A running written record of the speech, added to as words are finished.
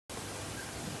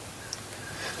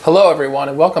Hello everyone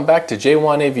and welcome back to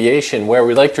J1 Aviation, where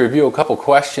we'd like to review a couple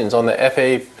questions on the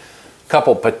FAA,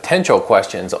 couple potential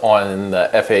questions on the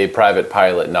FAA Private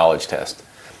Pilot Knowledge Test.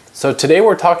 So today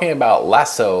we're talking about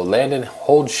LAHSO, Land and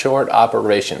Hold Short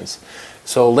Operations.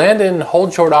 So land and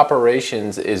hold short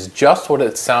operations is just what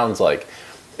it sounds like.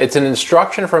 It's an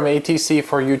instruction from ATC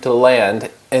for you to land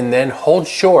and then hold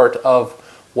short of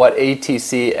what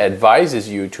ATC advises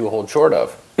you to hold short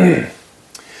of.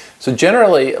 So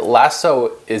generally,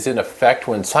 LAHSO is in effect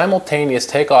when simultaneous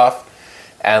takeoff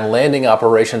and landing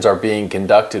operations are being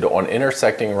conducted on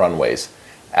intersecting runways.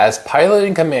 As pilot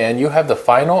in command, you have the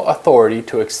final authority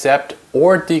to accept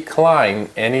or decline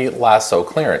any LAHSO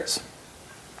clearance.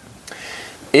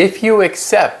 If you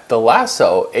accept the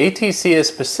LAHSO, ATC is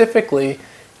specifically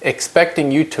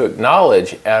expecting you to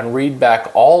acknowledge and read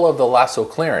back all of the LAHSO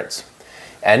clearance.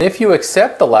 And if you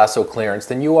accept the LAHSO clearance,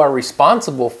 then you are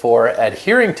responsible for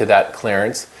adhering to that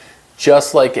clearance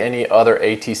just like any other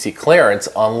ATC clearance,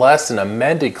 unless an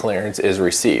amended clearance is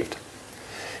received.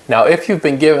 Now, if you've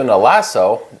been given a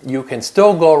LAHSO, you can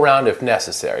still go around if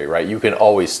necessary, right? You can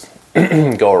always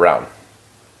go around.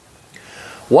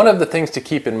 One of the things to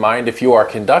keep in mind if you are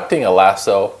conducting a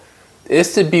LAHSO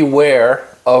is to beware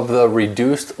of the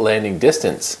reduced landing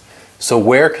distance. So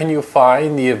where can you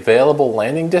find the available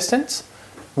landing distance?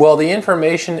 Well, the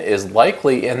information is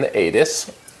likely in the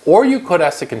ATC, or you could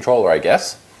ask the controller, I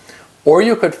guess, or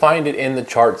you could find it in the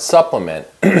chart supplement.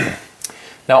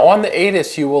 Now on the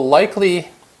ATC, you will likely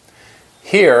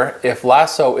hear if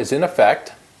LAHSO is in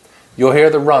effect, you'll hear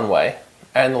the runway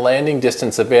and the landing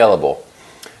distance available.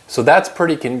 So that's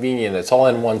pretty convenient, it's all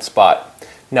in one spot.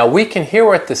 Now we can hear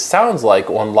what this sounds like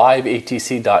on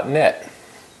liveatc.net.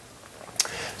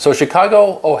 So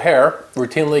Chicago O'Hare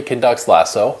routinely conducts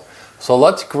LAHSO. So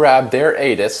let's grab their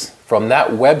ATC from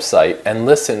that website and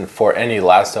listen for any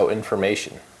LAHSO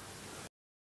information.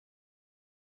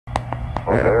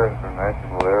 O'Hare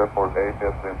International Airport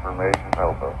ATC information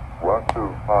Alpha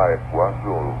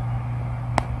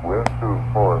 12510. Wind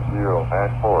 240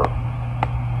 at 4.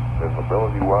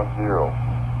 Visibility 10.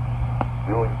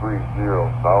 Ceiling 30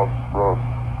 south approach.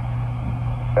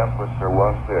 Temperature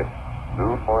 16.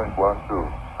 Dew point 12.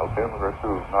 Altimeter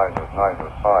 2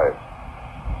 -5.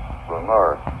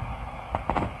 Sonar.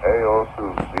 AO2,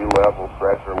 sea level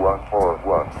pressure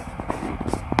 141.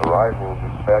 Arrivals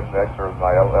expect vector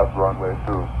ILS runway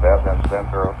 2, left and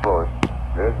center approach.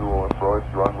 Visual approach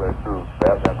runway 2,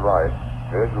 left and right.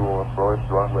 Visual approach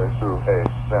runway 28,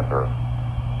 center.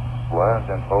 Land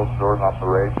and hold short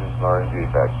operations are in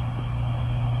effect.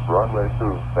 Runway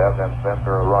 2, left and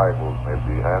center arrivals may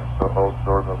be asked to hold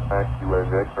short of taxiway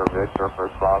Victor for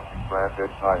crossing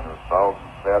traffic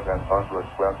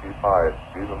 -725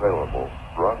 feet available.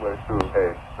 Runway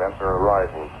 28, center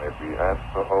arrivals may be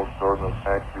asked to hold short of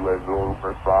taxiway Zulu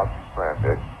for crossing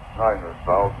traffic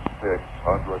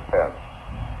 -610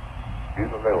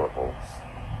 feet available.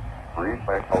 Free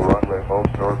technical runway hold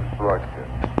short instruction.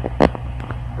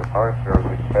 Departure is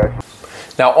expected.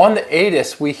 Now on the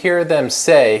ATC, we hear them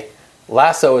say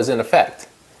LAHSO is in effect.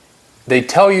 They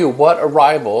tell you what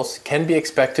arrivals can be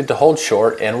expected to hold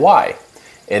short and why.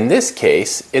 In this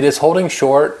case, it is holding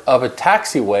short of a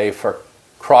taxiway for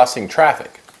crossing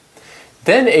traffic.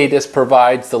 Then ATC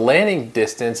provides the landing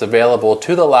distance available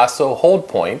to the LAHSO hold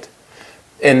point,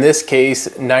 in this case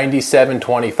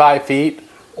 9725 feet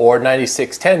or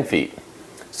 9610 feet.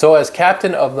 So as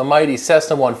captain of the mighty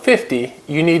Cessna 150,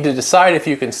 you need to decide if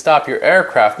you can stop your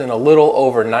aircraft in a little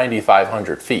over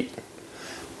 9,500 feet.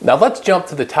 Now let's jump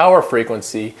to the tower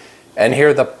frequency and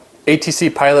hear the ATC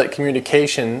pilot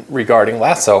communication regarding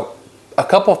LAHSO. A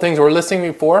couple of things we're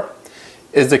listening for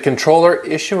is the controller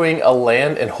issuing a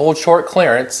land and hold short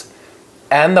clearance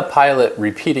and the pilot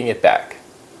repeating it back.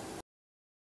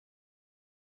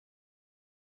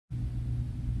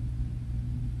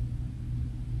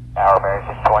 Tower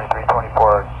American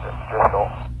 2324, Driscoll.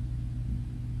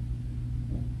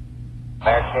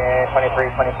 American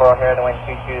 2324 here, the wind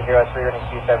 2203, running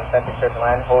 27 center, clear to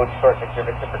land, hold short, Victor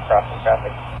for crossing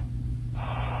traffic.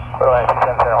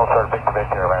 Hold short,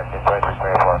 Victor, American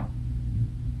 2324.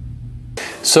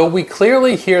 So we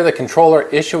clearly hear the controller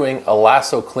issuing a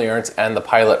LAHSO clearance and the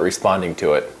pilot responding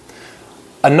to it.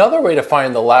 Another way to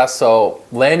find the LAHSO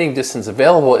landing distance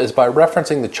available is by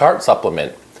referencing the chart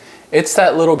supplement. It's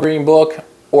that little green book,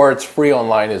 or it's free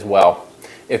online as well.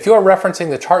 If you're referencing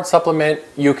the chart supplement,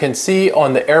 you can see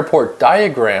on the airport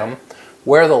diagram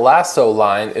where the LAHSO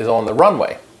line is on the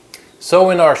runway. So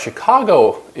in our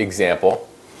Chicago example,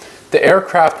 the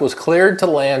aircraft was cleared to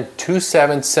land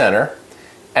 27 center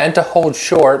and to hold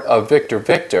short of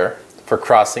Victor for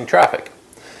crossing traffic.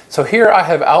 So here I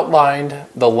have outlined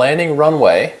the landing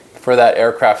runway for that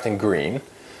aircraft in green.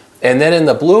 And then in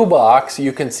the blue box,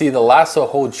 you can see the LAHSO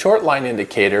hold short line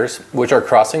indicators, which are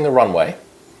crossing the runway,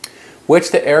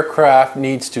 which the aircraft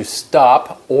needs to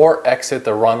stop or exit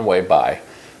the runway by.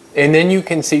 And then you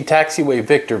can see taxiway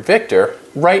Victor Victor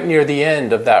right near the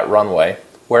end of that runway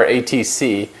where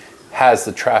ATC has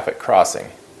the traffic crossing.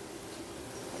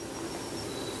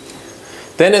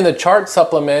 Then in the chart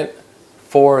supplement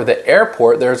for the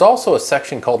airport, there's also a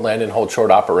section called Land and Hold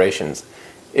Short Operations,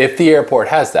 if the airport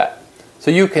has that.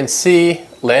 So you can see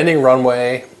landing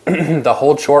runway, the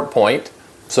hold short point,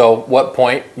 so what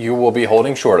point you will be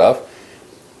holding short of,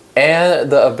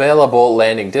 and the available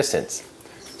landing distance.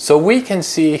 So we can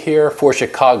see here for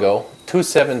Chicago,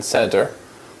 27 Center,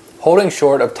 holding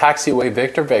short of taxiway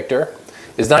Victor Victor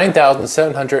is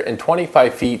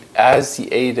 9,725 feet as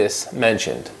the ATIS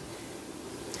mentioned.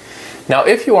 Now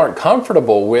if you aren't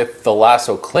comfortable with the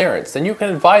LAHSO clearance, then you can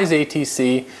advise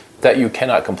ATC that you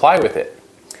cannot comply with it.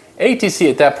 ATC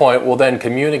at that point will then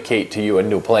communicate to you a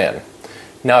new plan.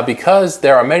 Now because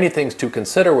there are many things to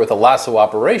consider with a LAHSO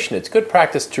operation, it's good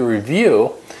practice to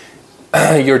review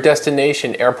your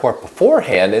destination airport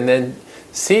beforehand and then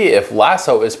see if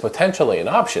LAHSO is potentially an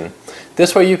option.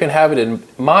 This way you can have it in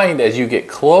mind as you get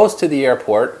close to the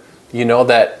airport. You know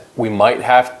that we might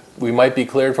be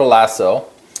cleared for LAHSO,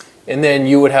 and then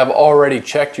you would have already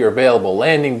checked your available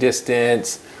landing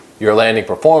distance, your landing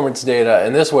performance data,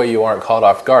 and this way you aren't caught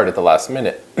off guard at the last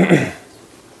minute.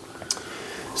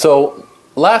 So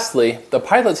lastly, the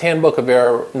Pilot's Handbook of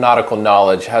Aeronautical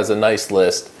Knowledge has a nice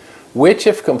list, which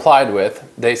if complied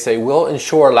with, they say will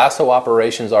ensure LAHSO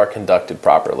operations are conducted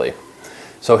properly.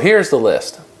 So here's the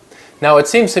list. Now it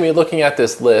seems to me looking at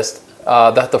this list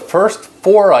that the first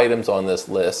 4 items on this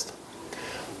list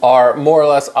are more or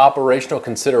less operational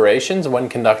considerations when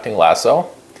conducting LAHSO.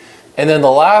 And then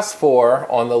the last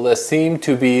 4 on the list seem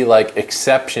to be like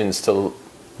exceptions to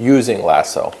using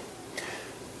LAHSO.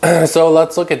 So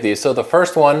let's look at these. So the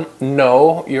first one,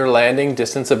 know your landing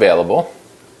distance available.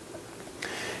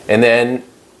 And then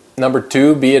number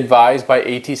 2, be advised by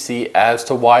ATC as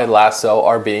to why LAHSO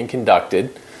are being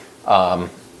conducted.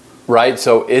 Right,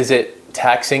 so is it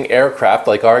taxiing aircraft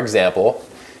like our example?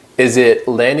 Is it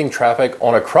landing traffic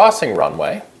on a crossing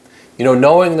runway? You know,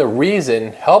 knowing the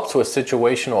reason helps with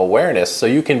situational awareness so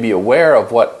you can be aware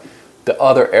of what the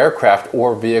other aircraft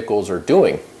or vehicles are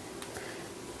doing.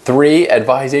 3,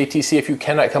 advise ATC if you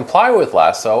cannot comply with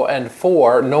LAHSO. And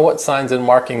 4, know what signs and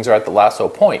markings are at the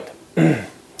LAHSO point.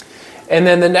 And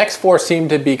then the next 4 seem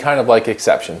to be kind of like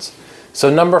exceptions. So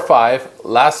number 5,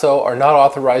 LAHSO are not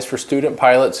authorized for student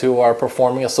pilots who are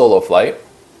performing a solo flight.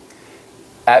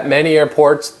 At many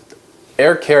airports,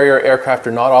 air carrier aircraft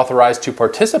are not authorized to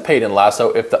participate in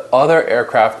LAHSO if the other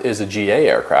aircraft is a GA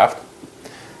aircraft.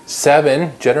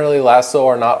 7, generally LAHSO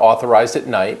are not authorized at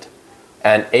night.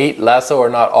 And 8, LAHSO are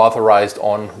not authorized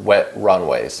on wet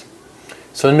runways.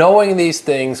 So knowing these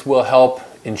things will help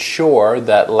ensure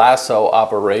that LAHSO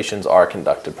operations are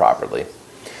conducted properly.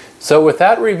 So with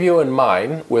that review in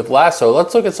mind, with LAHSO,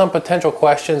 let's look at some potential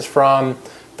questions from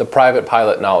the private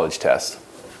pilot knowledge test.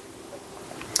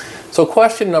 So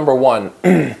question number 1,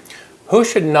 who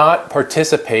should not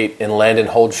participate in land and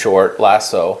hold short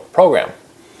LAHSO program?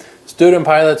 Student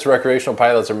pilots, recreational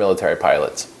pilots, or military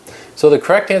pilots? So the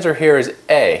correct answer here is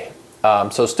A.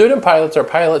 So student pilots or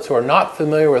pilots who are not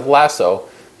familiar with LAHSO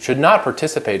should not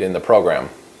participate in the program.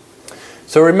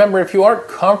 So remember, if you aren't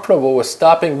comfortable with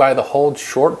stopping by the hold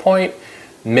short point,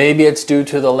 maybe it's due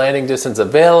to the landing distance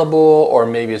available, or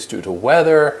maybe it's due to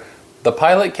weather, the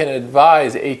pilot can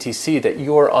advise ATC that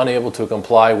you are unable to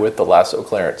comply with the LAHSO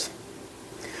clearance.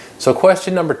 So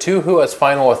question number 2, who has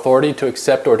final authority to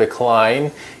accept or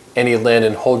decline any land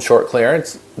and hold short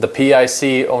clearance? The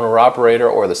PIC, owner-operator,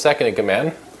 or the second in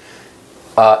command?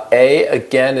 A,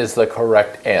 again, is the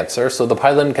correct answer. So the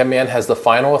pilot in command has the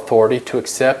final authority to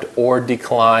accept or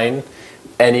decline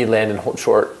any land and hold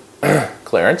short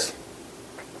clearance.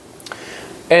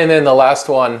 And then the last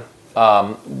one,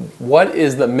 what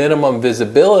is the minimum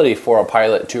visibility for a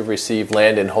pilot to receive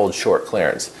land and hold short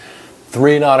clearance?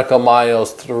 3 nautical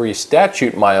miles, 3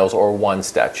 statute miles, or 1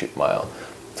 statute mile?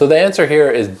 So the answer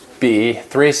here is B,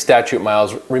 3 statute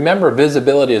miles. Remember,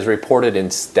 visibility is reported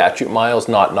in statute miles,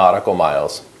 not nautical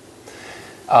miles.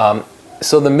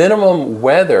 So the minimum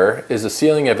weather is a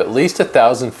ceiling of at least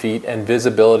 1,000 feet and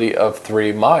visibility of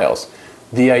 3 miles.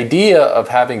 The idea of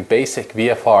having basic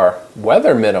VFR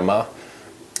weather minima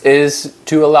is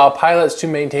to allow pilots to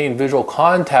maintain visual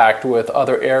contact with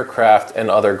other aircraft and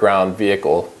other ground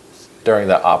vehicles during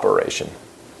the operation.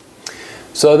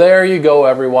 So there you go,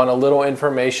 everyone, a little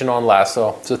information on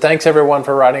LAHSO. So thanks everyone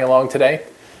for riding along today.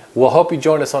 We'll hope you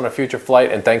join us on a future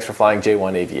flight, and thanks for flying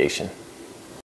J1 Aviation.